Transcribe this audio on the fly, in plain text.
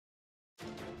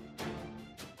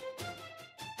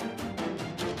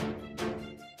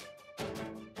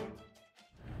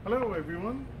Hello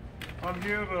everyone, I'm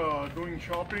here doing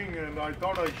shopping and I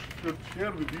thought I should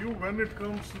share with you when it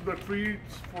comes to the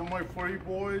treats for my furry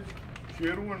boys,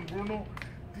 Sheru and Bruno.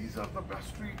 These are the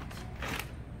best treats.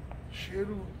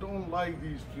 Sheru don't like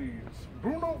these treats.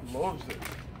 Bruno loves it.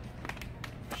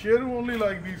 Sheru only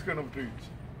like these kind of treats,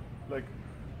 like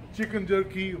chicken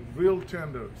jerky, veal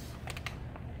tenders.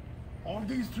 All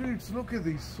these treats, look at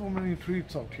these, so many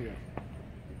treats out here.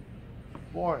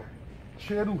 Boy,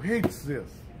 Sheru hates this.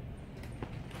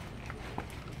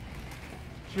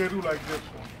 Sheru like this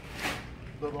one,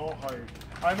 the rawhide.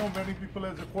 I know many people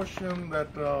has a question that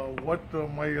what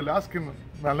my Alaskan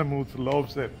Malamute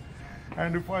loves it.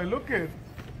 And if I look at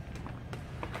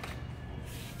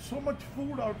so much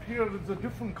food out here, it's a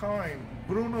different kind.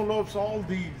 Bruno loves all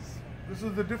these. This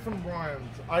is the different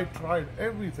brands. I tried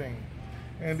everything.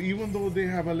 And even though they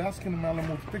have Alaskan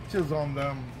Malamute pictures on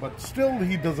them, but still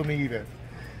he doesn't eat it.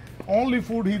 Only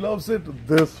food he loves it,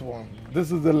 this one.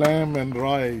 This is the lamb and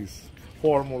rice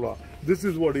formula. This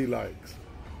is what he likes.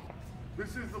 This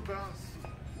is the best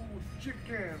food,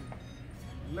 chicken,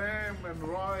 lamb and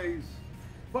rice.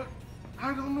 But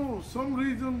I don't know, some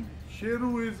reason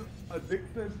Sheru is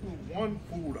addicted to one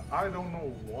food. I don't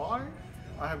know why.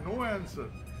 I have no answer.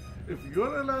 If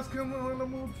your Alaskan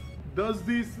Malamute does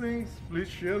these things, please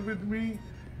share with me.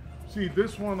 See,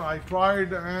 this one I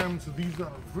tried and these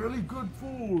are really good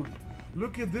food.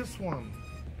 Look at this one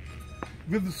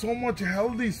with so much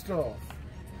healthy stuff.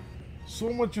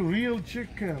 So much real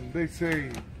chicken, they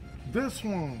say. This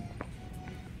one.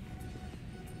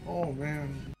 Oh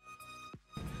man.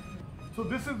 So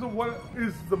this is what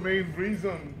is the main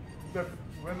reason that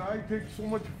when I take so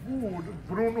much food,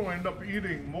 Bruno end up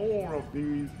eating more of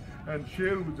these and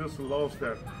Sheru just loves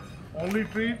that. Only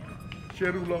treat,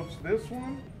 Sheru loves this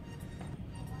one.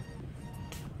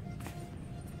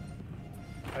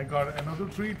 I got another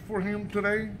treat for him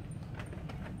today.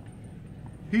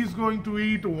 He's going to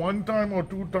eat one time or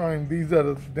two times. These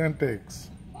are dentics.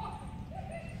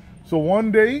 So one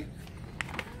day,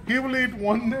 he will eat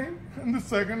one day, and the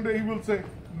second day he will say,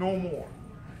 no more.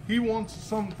 He wants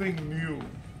something new.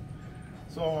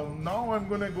 So now I'm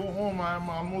gonna go home. I'm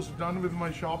almost done with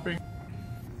my shopping.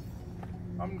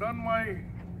 I'm done my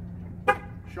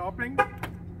shopping.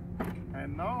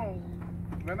 And now,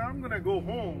 when I'm gonna go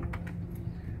home,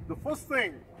 the first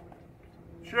thing,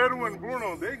 Sheru and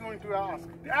Bruno, they're going to ask,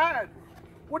 Dad,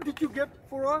 what did you get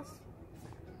for us?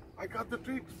 I got the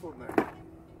treats for them.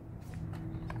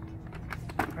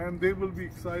 And they will be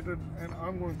excited, and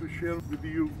I'm going to share with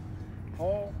you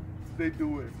how they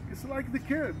do it. It's like the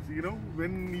kids, you know,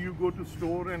 when you go to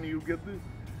store and you get this,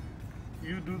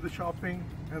 you do the shopping,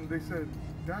 and they said,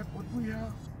 Dad, what do we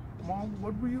have? Mom,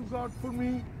 what do you got for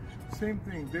me? Same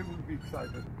thing, they will be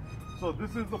excited. So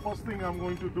this is the first thing I'm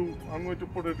going to do. I'm going to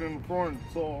put it in front.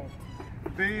 So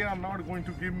they are not going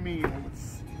to give me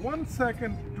 1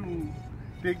 second to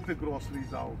take the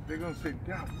groceries out. They're going to say,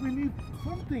 Dad, we need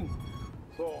something.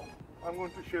 So I'm going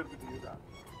to share with you that.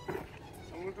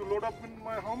 I'm going to load up in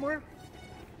my Hummer.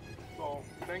 So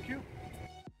thank you.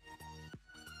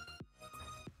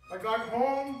 I got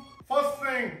home. First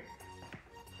thing,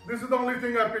 this is the only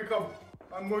thing I pick up.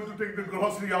 I'm going to take the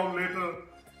grocery out later.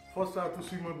 First I have to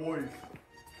see my boys.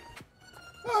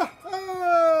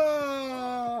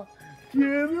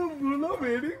 Sheru, Bruno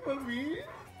waiting for me.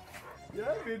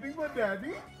 Yeah, waiting for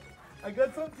Daddy. I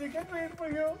got some chicken made for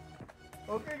you.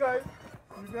 Okay guys,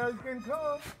 you guys can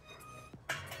come.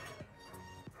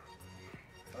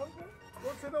 Okay, go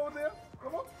sit over there.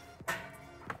 Come on.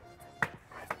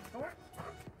 Come on.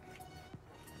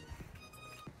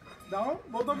 Down,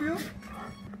 both of you.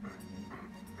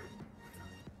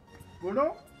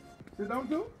 Bruno? Sit down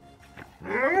too.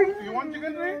 Bruno, you want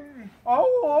chicken drink?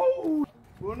 Oh.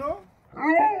 Bruno?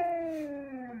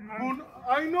 Bruno?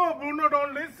 I know Bruno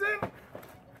don't listen.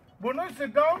 Bruno,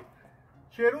 sit down.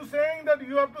 Sheru saying that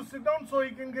you have to sit down so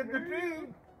he can get the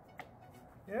treat.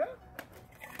 Yeah?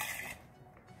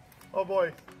 Oh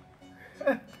boy.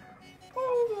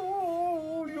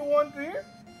 Oh, you want treat?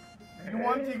 You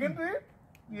want chicken treat?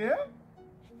 Yeah?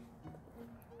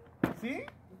 See?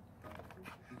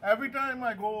 Every time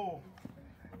I go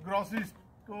grocery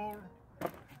store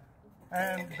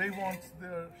and they want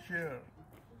their share.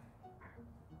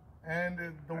 And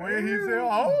the way he say,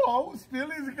 oh,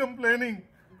 still is complaining.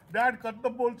 Dad, cut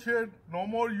the bullshit. No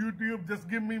more YouTube. Just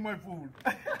give me my food.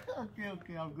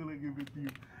 Okay, I'm gonna give it to you.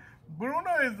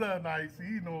 Bruno is nice.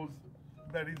 He knows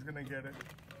that he's gonna get it.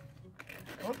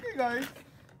 Okay, guys.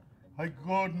 I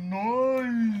got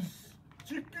nice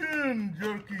chicken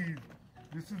jerky.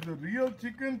 This is the real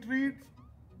chicken treats.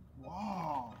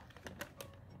 Wow.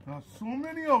 There are so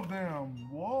many of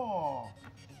them. Wow.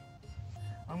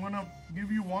 I'm gonna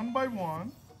give you one by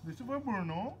one. This is for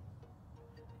Bruno.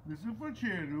 This is for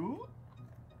Sheru.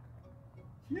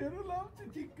 Sheru loves the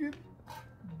chicken,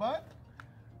 but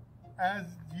as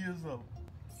usual,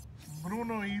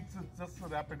 Bruno eats at just a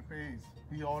rapid pace.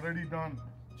 He already done.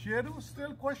 Sheru is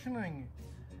still questioning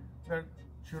that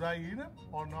should I eat it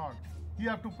or not. He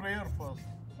have to prayer first.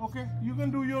 Okay, you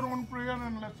can do your own prayer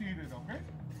and let's eat it. Okay.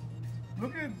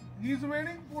 Look at, he's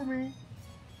waiting for me.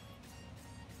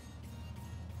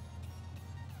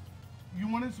 You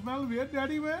want to smell where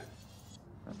Daddy went?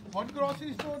 What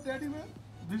grocery store Daddy went?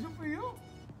 This is for you.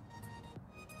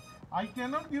 I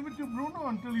cannot give it to Bruno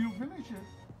until you finish it.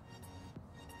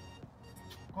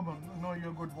 Come on, no,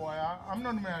 you're a good boy. I'm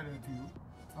not mad at you.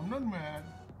 I'm not mad.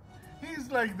 He's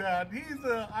like that. He's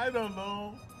I don't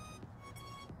know.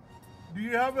 Do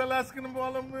you have Alaskan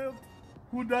Malamute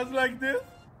who does like this?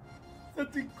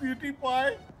 Such a cutie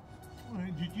pie.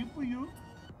 Gigi for you.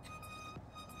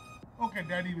 Okay,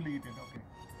 Daddy will eat it. Okay.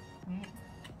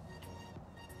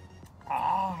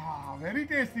 Ah, very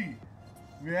tasty.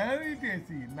 Very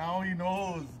tasty. Now he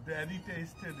knows. Daddy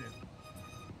tasted it.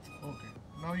 Okay,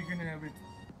 now you can have it.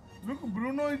 Look,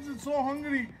 Bruno is so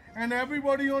hungry, and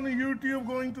everybody on YouTube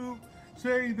going to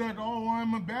say that, oh,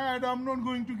 I'm bad. I'm not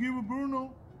going to give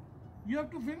Bruno. You have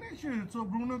to finish it so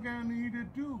Bruno can eat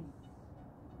it too.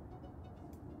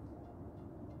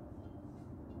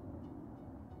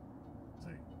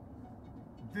 See,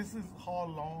 this is how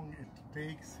long it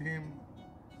takes him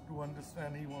to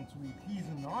understand he wants to eat.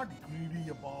 He's not greedy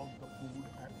about the food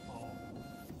at all.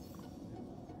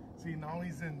 See, now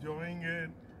he's enjoying it.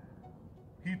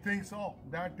 He thinks, oh,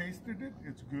 Dad tasted it.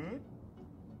 It's good.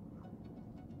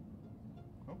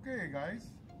 Okay,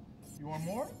 guys. You want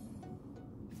more?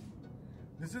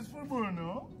 This is for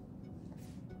Bruno.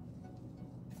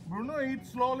 Bruno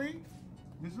eats slowly.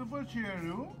 This is for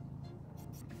Sheru.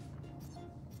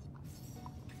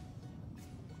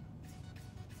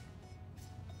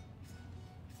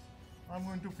 I'm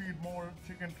going to feed more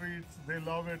chicken treats. They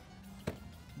love it.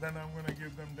 Then I'm going to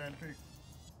give them dentic.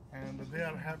 And they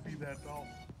are happy that, oh,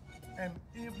 and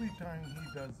every time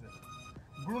he does it,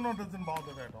 Bruno doesn't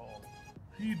bother at all.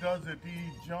 He does it.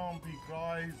 He jumps, he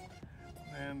cries.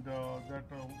 And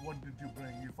what did you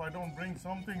bring? If I don't bring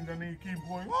something, then he keep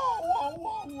going, whoa, whoa,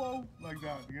 whoa, whoa, like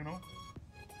that, you know.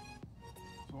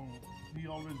 So he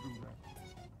always do that.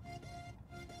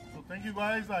 So thank you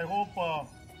guys. I hope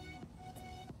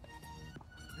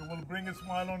it will bring a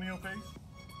smile on your face.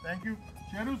 Thank you.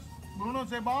 Sheru, Bruno,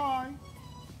 say bye.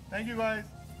 Thank you guys.